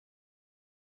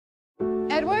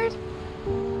Edward.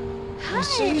 Hi.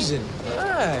 Susan.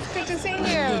 Hi. Good to see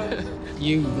you.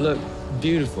 You look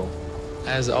beautiful,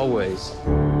 as always.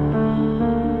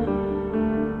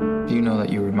 You know that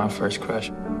you were my first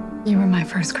crush. You were my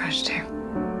first crush, too.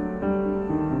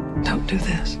 Don't do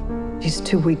this. He's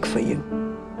too weak for you.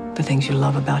 The things you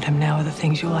love about him now are the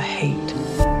things you'll hate.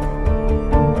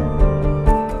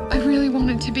 I really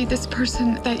wanted to be this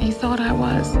person that you thought I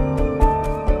was.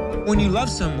 When you love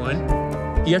someone,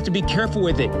 you have to be careful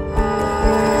with it.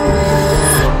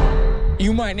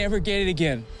 You might never get it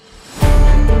again.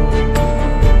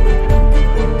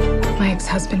 My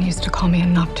ex-husband used to call me a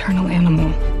nocturnal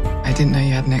animal. I didn't know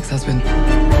you had an ex-husband.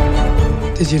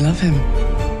 Did you love him?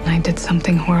 I did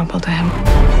something horrible to him.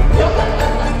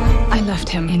 I left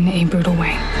him in a brutal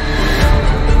way.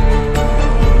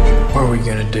 What are we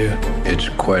gonna do? It's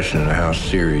a question of how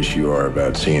serious you are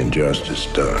about seeing justice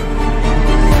done.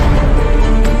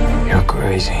 You're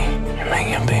crazy. You're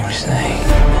making a big mistake.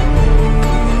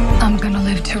 I'm gonna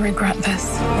live to regret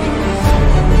this.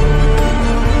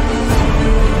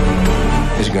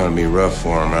 It's gonna be rough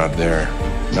for him out there,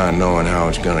 not knowing how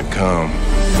it's gonna come.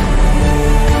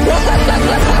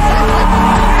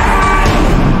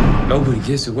 Nobody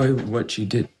gets away with what you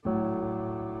did.